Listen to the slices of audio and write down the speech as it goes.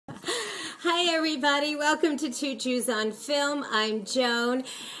everybody. Welcome to Two Jews on Film. I'm Joan,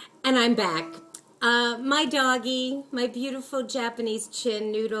 and I'm back. My doggie, my beautiful Japanese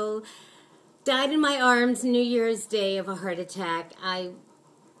chin noodle, died in my arms New Year's Day of a heart attack. I've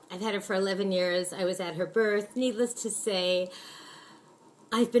had her for 11 years. I was at her birth. Needless to say,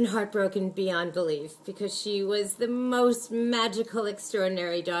 I've been heartbroken beyond belief because she was the most magical,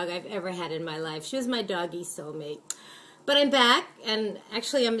 extraordinary dog I've ever had in my life. She was my doggie soulmate. But I'm back, and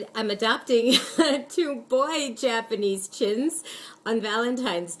actually I'm adopting two boy Japanese chins on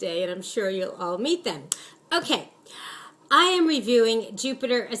Valentine's Day, and I'm sure you'll all meet them. Okay, I am reviewing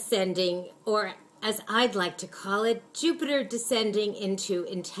Jupiter Ascending, or as I'd like to call it, Jupiter Descending into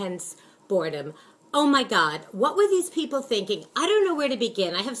Intense Boredom. Oh my God, what were these people thinking? I don't know where to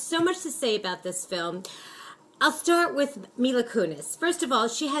begin. I have so much to say about this film. I'll start with Mila Kunis. First of all,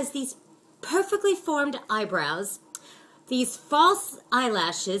 she has these perfectly formed eyebrows, these false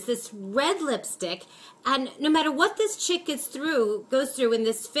eyelashes, this red lipstick, and no matter what this chick goes through in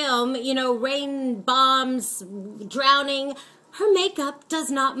this film, you know, rain, bombs, drowning, her makeup does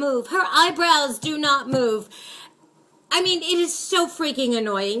not move. Her eyebrows do not move. I mean, it is so freaking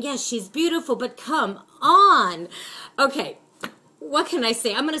annoying. Yes, she's beautiful, but come on. Okay, what can I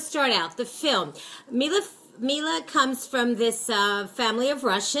say? I'm going to start out. The film. Mila comes from this family of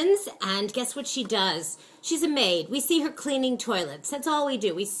Russians, and guess what she does? She's a maid. We see her cleaning toilets. That's all we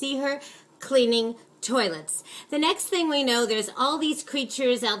do. We see her cleaning toilets. The next thing we know, there's all these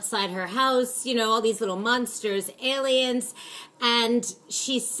creatures outside her house, you know, all these little monsters, aliens, and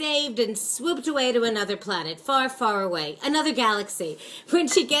she's saved and swooped away to another planet, far, far away, another galaxy. When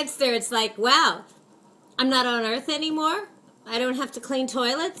she gets there, it's like, wow, I'm not on Earth anymore? I don't have to clean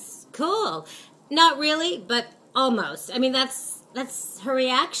toilets? Cool. Not really, but almost. I mean, that's her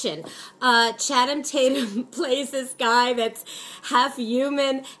reaction. Channing Tatum plays this guy that's half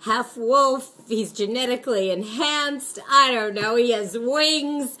human, half wolf. He's genetically enhanced. I don't know. He has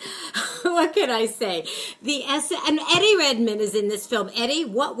wings. What can I say? And Eddie Redmayne is in this film. Eddie,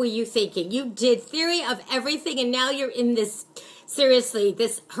 what were you thinking? You did Theory of Everything, and now you're in this, seriously,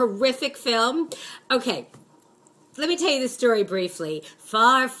 this horrific film. Okay. Let me tell you the story briefly.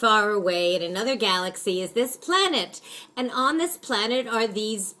 Far, far away in another galaxy is this planet. And on this planet are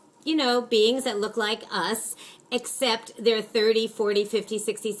these, you know, beings that look like us, except they're 30, 40, 50,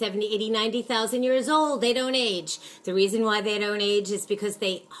 60, 70, 80, 90,000 years old. They don't age. The reason why they don't age is because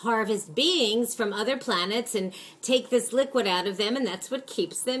they harvest beings from other planets and take this liquid out of them, and that's what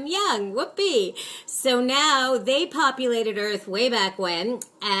keeps them young. Whoopee. So now they populated Earth way back when,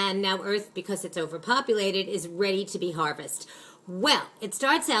 and now Earth, because it's overpopulated, is ready to be harvested. Well, it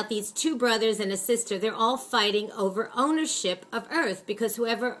starts out these two brothers and a sister, they're all fighting over ownership of Earth because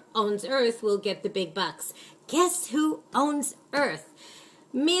whoever owns Earth will get the big bucks. Guess who owns Earth?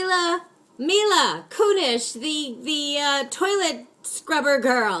 Mila Kunis, the toilet scrubber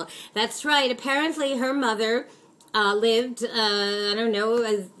girl. That's right. Apparently her mother lived on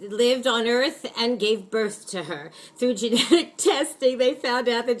Earth and gave birth to her. Through genetic testing, they found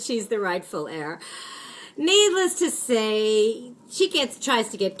out that she's the rightful heir. Needless to say, she tries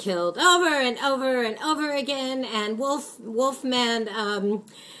to get killed over and over and over again, and Wolfman,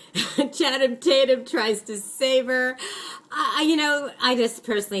 Channing Tatum tries to save her. I just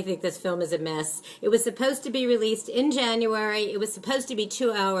personally think this film is a mess. It was supposed to be released in January. It was supposed to be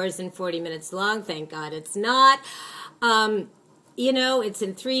 2 hours and 40 minutes long. Thank God it's not. It's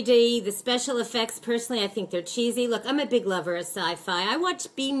in 3D. The special effects, personally, I think they're cheesy. Look, I'm a big lover of sci-fi. I watch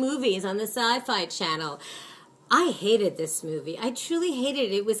B-movies on the Sci-Fi Channel. I hated this movie. I truly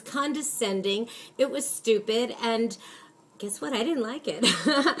hated it. It was condescending. It was stupid. And guess what? I didn't like it.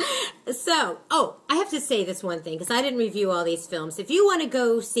 I have to say this one thing, because I didn't review all these films. If you want to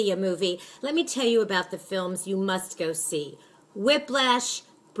go see a movie, let me tell you about the films you must go see. Whiplash,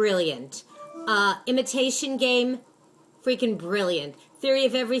 brilliant. Imitation Game, freaking brilliant. Theory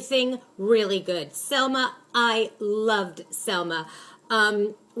of Everything, really good. Selma, I loved Selma.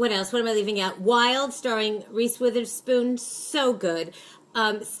 What else? What am I leaving out? Wild, starring Reese Witherspoon, so good.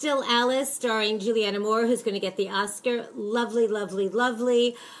 Still Alice, starring Julianne Moore, who's going to get the Oscar. Lovely, lovely,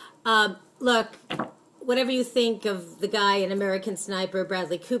 lovely. Look, whatever you think of the guy in American Sniper,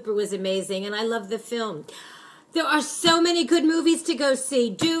 Bradley Cooper was amazing, and I love the film. There are so many good movies to go see.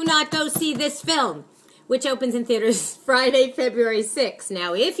 Do not go see this film, which opens in theaters Friday, February 6th.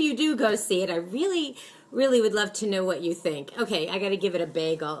 Now, if you do go see it, I really, really would love to know what you think. Okay, I got to give it a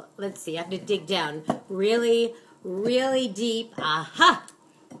bagel. Let's see, I have to dig down really, really deep. Aha!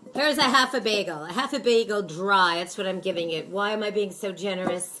 Here's a half a bagel. A half a bagel dry. That's what I'm giving it. Why am I being so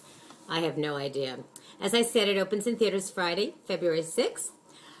generous? I have no idea. As I said, it opens in theaters Friday, February 6th.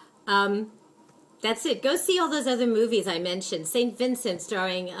 That's it. Go see all those other movies I mentioned. St. Vincent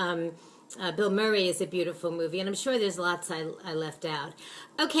starring Bill Murray is a beautiful movie, and I'm sure there's lots I left out.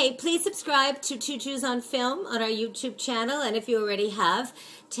 Okay, please subscribe to Two Jews on Film on our YouTube channel, and if you already have,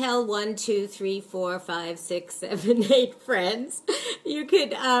 tell 1, 2, 3, 4, 5, 6, 7, 8 friends. You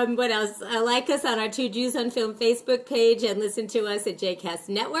could, what else? Like us on our Two Jews on Film Facebook page and listen to us at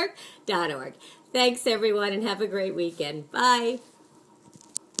jcastnetwork.org. Thanks, everyone, and have a great weekend. Bye.